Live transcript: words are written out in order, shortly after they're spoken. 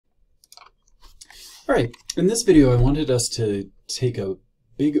All right, in this video, I wanted us to take a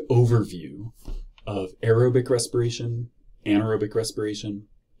big overview of aerobic respiration, anaerobic respiration,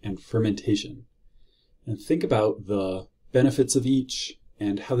 and fermentation, and think about the benefits of each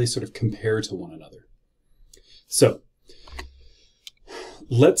and how they sort of compare to one another. So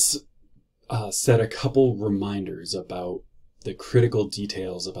let's set a couple reminders about the critical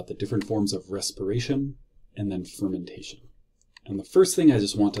details about the different forms of respiration and then fermentation. And the first thing I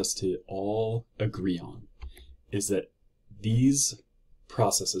just want us to all agree on is that these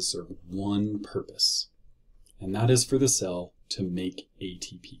processes serve one purpose, and that is for the cell to make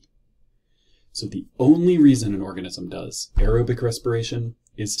ATP. So the only reason an organism does aerobic respiration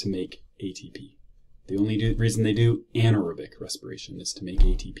is to make ATP. The only reason they do anaerobic respiration is to make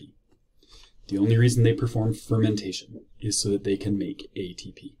ATP. The only reason they perform fermentation is so that they can make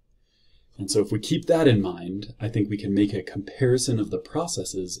ATP. And so if we keep that in mind, I think we can make a comparison of the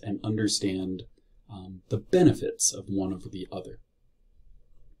processes and understand the benefits of one over the other.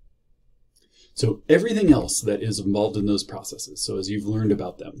 So everything else that is involved in those processes, so as you've learned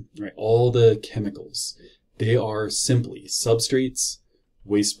about them, right, all the chemicals, they are simply substrates,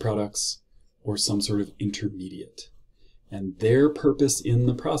 waste products, or some sort of intermediate. And their purpose in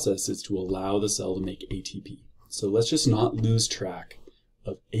the process is to allow the cell to make ATP. So let's just not lose track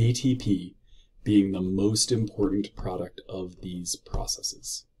of ATP being the most important product of these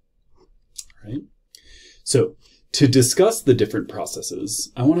processes. All right? So to discuss the different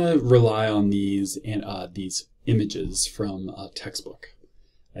processes, I want to rely on these images from a textbook.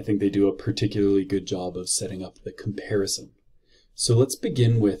 I think they do a particularly good job of setting up the comparison. So let's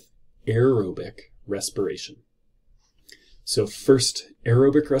begin with aerobic respiration. So first,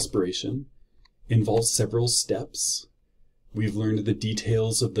 aerobic respiration involves several steps. We've learned the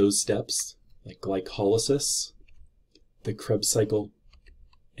details of those steps, like glycolysis, the Krebs cycle,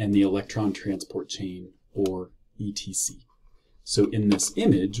 and the electron transport chain, or ETC. So in this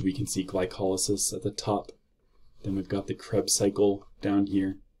image, we can see glycolysis at the top. Then we've got the Krebs cycle down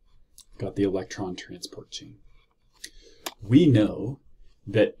here. We've got the electron transport chain. We know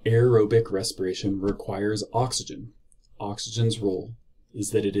that aerobic respiration requires oxygen. Oxygen's role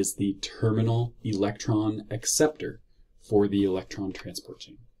is that it is the terminal electron acceptor for the electron transport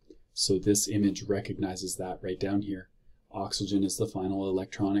chain. So this image recognizes that right down here. Oxygen is the final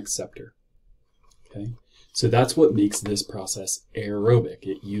electron acceptor. Okay, so that's what makes this process aerobic.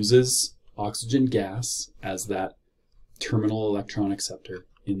 It uses oxygen gas as that terminal electron acceptor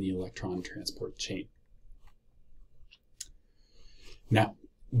in the electron transport chain. Now,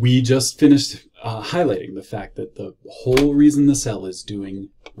 we just finished highlighting the fact that the whole reason the cell is doing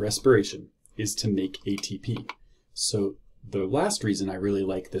respiration is to make ATP. So the last reason I really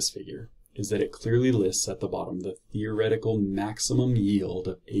like this figure is that it clearly lists at the bottom the theoretical maximum yield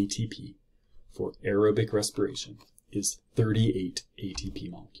of ATP for aerobic respiration is 38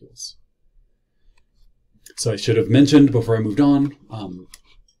 ATP molecules. So I should have mentioned before I moved on,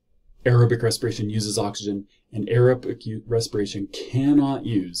 aerobic respiration uses oxygen, and aerobic respiration cannot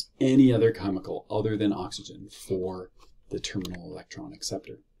use any other chemical other than oxygen for the terminal electron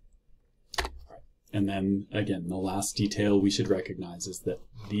acceptor. And then, again, the last detail we should recognize is that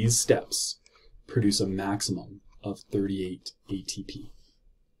these steps produce a maximum of 38 ATP.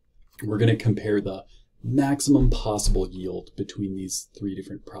 We're going to compare the maximum possible yield between these three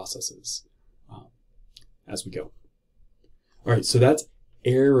different processes as we go. All right, so that's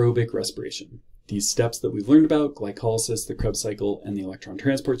aerobic respiration. These steps that we've learned about, glycolysis, the Krebs cycle, and the electron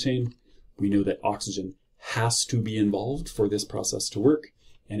transport chain, we know that oxygen has to be involved for this process to work,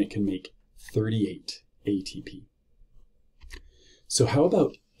 and it can make 38 ATP. So how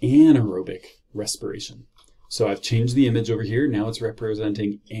about anaerobic respiration? So I've changed the image over here. Now it's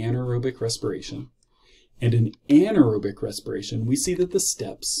representing anaerobic respiration. And in anaerobic respiration, we see that the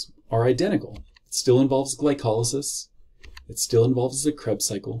steps are identical. It still involves glycolysis. It still involves the Krebs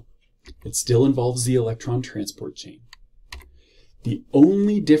cycle. It still involves the electron transport chain. The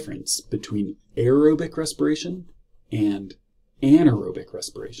only difference between aerobic respiration and anaerobic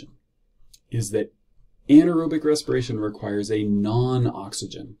respiration is that anaerobic respiration requires a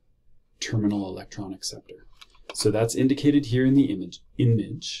non-oxygen terminal electron acceptor. So that's indicated here in the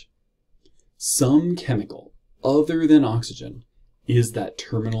image. Some chemical other than oxygen is that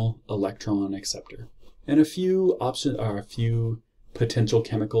terminal electron acceptor. And a few potential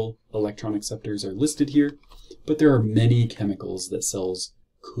chemical electron acceptors are listed here, but there are many chemicals that cells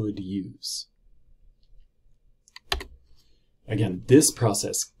could use. Again, this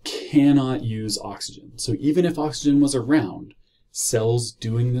process cannot use oxygen. So even if oxygen was around, cells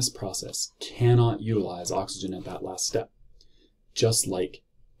doing this process cannot utilize oxygen at that last step, just like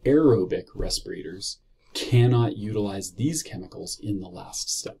aerobic respirators cannot utilize these chemicals in the last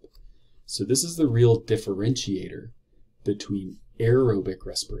step. So this is the real differentiator between aerobic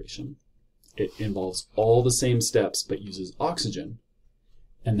respiration. It involves all the same steps but uses oxygen.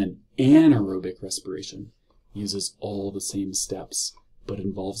 And then anaerobic respiration uses all the same steps but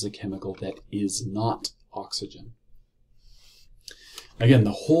involves a chemical that is not oxygen. Again,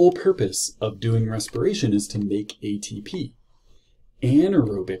 the whole purpose of doing respiration is to make ATP.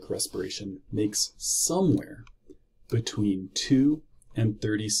 Anaerobic respiration makes somewhere between 2 and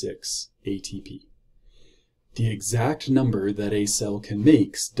 36 ATP. The exact number that a cell can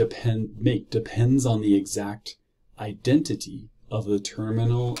make depends on the exact identity of the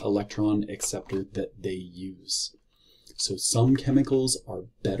terminal electron acceptor that they use. So some chemicals are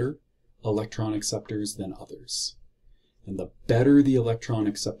better electron acceptors than others. And the better the electron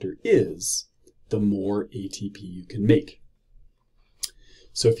acceptor is, the more ATP you can make.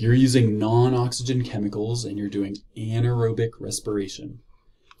 So if you're using non-oxygen chemicals and you're doing anaerobic respiration,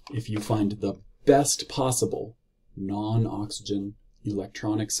 if you find the best possible non-oxygen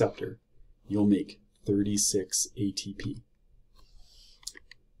electron acceptor, you'll make 36 ATP.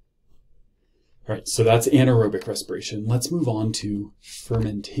 All right, so that's anaerobic respiration. Let's move on to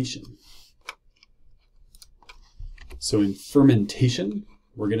fermentation. So in fermentation,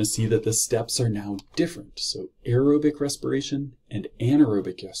 we're going to see that the steps are now different. So aerobic respiration and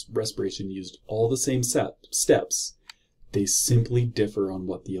anaerobic respiration used all the same steps. They simply differ on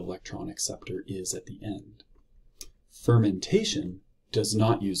what the electron acceptor is at the end. Fermentation does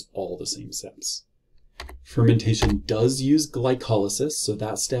not use all the same steps. Fermentation does use glycolysis, so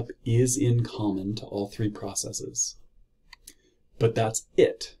that step is in common to all three processes. But that's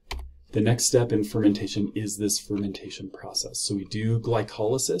it. The next step in fermentation is this fermentation process. So we do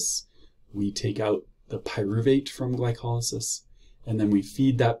glycolysis, we take out the pyruvate from glycolysis, and then we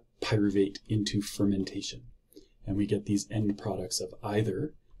feed that pyruvate into fermentation. And we get these end products of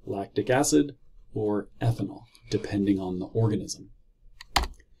either lactic acid or ethanol, depending on the organism.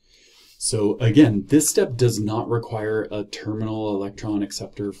 So again, this step does not require a terminal electron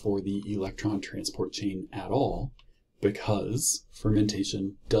acceptor for the electron transport chain at all, because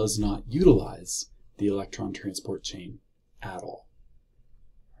fermentation does not utilize the electron transport chain at all.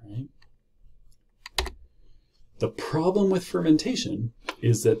 All right? The problem with fermentation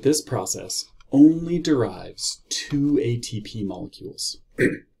is that this process only derives 2 ATP molecules.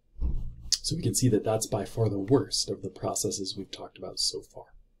 So we can see that that's by far the worst of the processes we've talked about so far.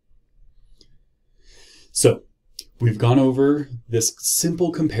 So we've gone over this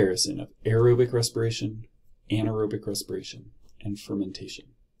simple comparison of aerobic respiration, anaerobic respiration, and fermentation.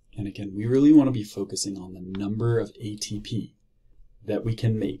 And again, we really want to be focusing on the number of ATP that we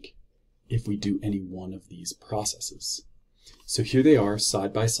can make if we do any one of these processes. So here they are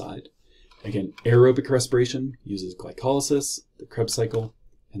side by side. Again, aerobic respiration uses glycolysis, the Krebs cycle,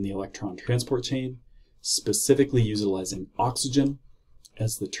 and the electron transport chain, specifically utilizing oxygen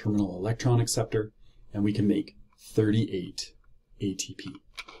as the terminal electron acceptor, and we can make 38 ATP.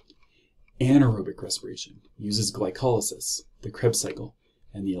 Anaerobic respiration uses glycolysis, the Krebs cycle,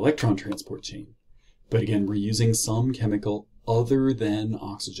 and the electron transport chain. But again, we're using some chemical other than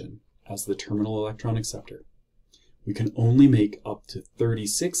oxygen as the terminal electron acceptor. We can only make up to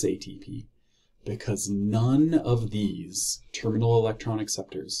 36 ATP because none of these terminal electron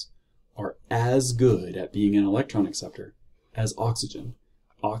acceptors are as good at being an electron acceptor as oxygen.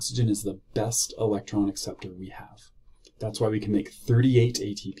 Oxygen is the best electron acceptor we have. That's why we can make 38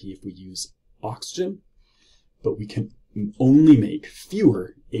 ATP if we use oxygen, but we can only make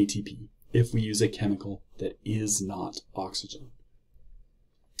fewer ATP if we use a chemical that is not oxygen.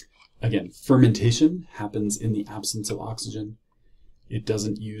 Again, fermentation happens in the absence of oxygen. It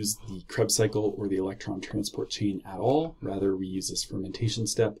doesn't use the Krebs cycle or the electron transport chain at all. Rather, we use this fermentation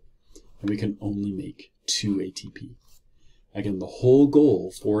step, and we can only make 2 ATP. Again, the whole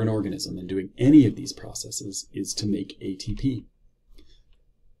goal for an organism in doing any of these processes is to make ATP.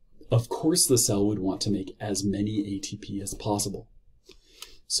 Of course, the cell would want to make as many ATP as possible.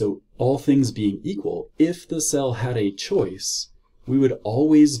 So all things being equal, if the cell had a choice, we would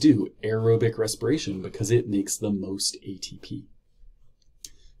always do aerobic respiration because it makes the most ATP.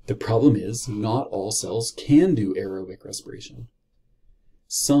 The problem is not all cells can do aerobic respiration.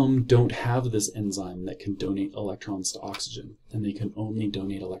 Some don't have this enzyme that can donate electrons to oxygen, and they can only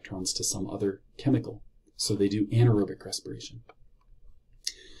donate electrons to some other chemical, so they do anaerobic respiration.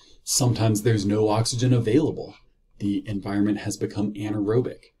 Sometimes there's no oxygen available. The environment has become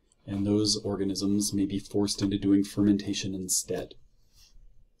anaerobic, and those organisms may be forced into doing fermentation instead.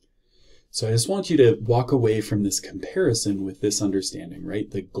 So I just want you to walk away from this comparison with this understanding,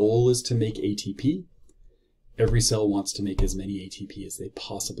 right? The goal is to make ATP. Every cell wants to make as many ATP as they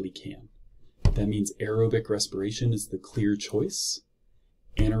possibly can. That means aerobic respiration is the clear choice.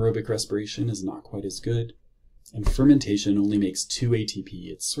 Anaerobic respiration is not quite as good. And fermentation only makes 2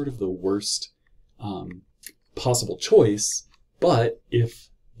 ATP. It's sort of the worst possible choice, but if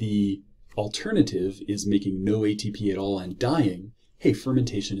the alternative is making no ATP at all and dying, hey,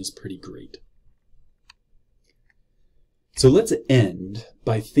 fermentation is pretty great. So let's end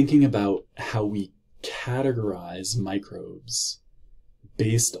by thinking about how we categorize microbes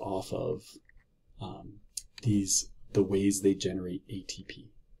based off of the ways they generate ATP.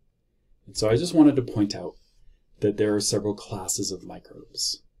 And so I just wanted to point out that there are several classes of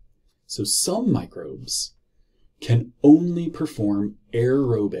microbes. So some microbes can only perform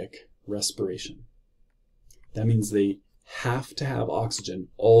aerobic respiration. That means they have to have oxygen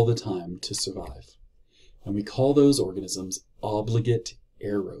all the time to survive. And we call those organisms obligate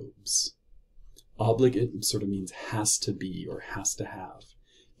aerobes. Obligate sort of means has to be or has to have.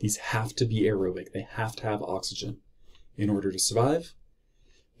 These have to be aerobic. They have to have oxygen in order to survive,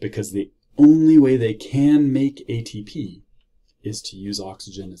 because the only way they can make ATP is to use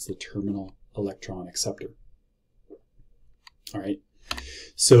oxygen as the terminal electron acceptor. All right,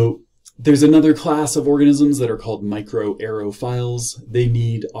 so there's another class of organisms that are called microaerophiles. They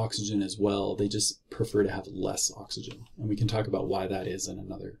need oxygen as well. They just prefer to have less oxygen. And we can talk about why that is in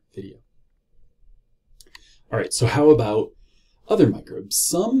another video. All right, so how about other microbes?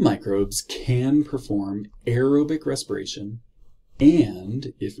 Some microbes can perform aerobic respiration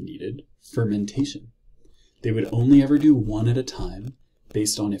and, if needed, fermentation. They would only ever do one at a time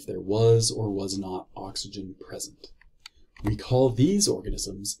based on if there was or was not oxygen present. We call these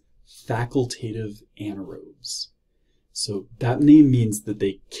organisms facultative anaerobes. So that name means that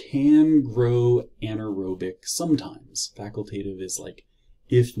they can grow anaerobic sometimes. Facultative is like,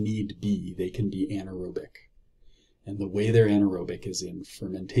 if need be, they can be anaerobic. And the way they're anaerobic is in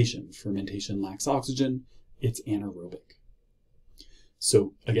fermentation. Fermentation lacks oxygen, it's anaerobic.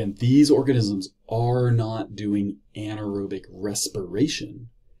 So again, these organisms are not doing anaerobic respiration.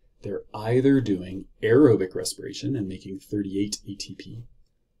 They're either doing aerobic respiration and making 38 ATP,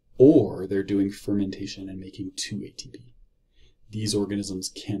 or they're doing fermentation and making 2 ATP. These organisms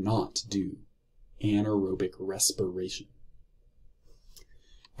cannot do anaerobic respiration.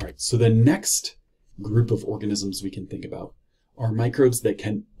 All right, so the next group of organisms we can think about are microbes that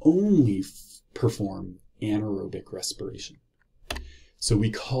can only perform anaerobic respiration. So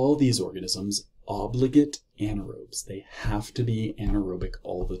we call these organisms obligate anaerobes. They have to be anaerobic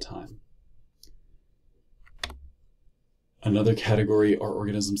all the time. Another category are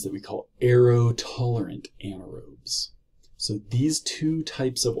organisms that we call aerotolerant anaerobes. So these two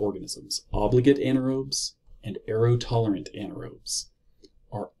types of organisms, obligate anaerobes and aerotolerant anaerobes,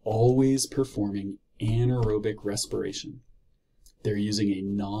 are always performing anaerobic respiration. They're using a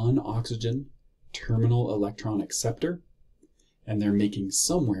non-oxygen terminal electron acceptor, and they're making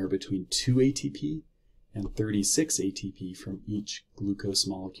somewhere between 2 ATP and 36 ATP from each glucose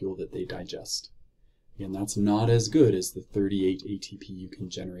molecule that they digest. Again, that's not as good as the 38 ATP you can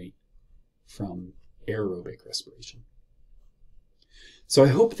generate from aerobic respiration. So I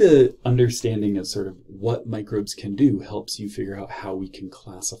hope the understanding of sort of what microbes can do helps you figure out how we can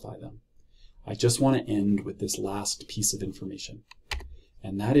classify them. I just want to end with this last piece of information,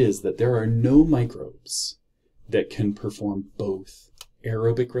 and that is that there are no microbes that can perform both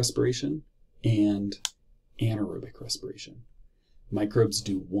aerobic respiration and anaerobic respiration. Microbes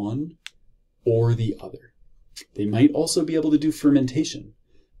do one or the other. They might also be able to do fermentation,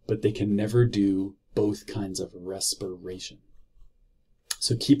 but they can never do both kinds of respiration.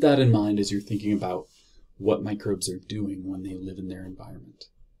 So keep that in mind as you're thinking about what microbes are doing when they live in their environment.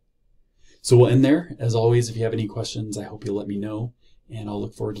 So we'll end there. As always, if you have any questions, I hope you'll let me know, and I'll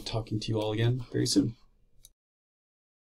look forward to talking to you all again very soon.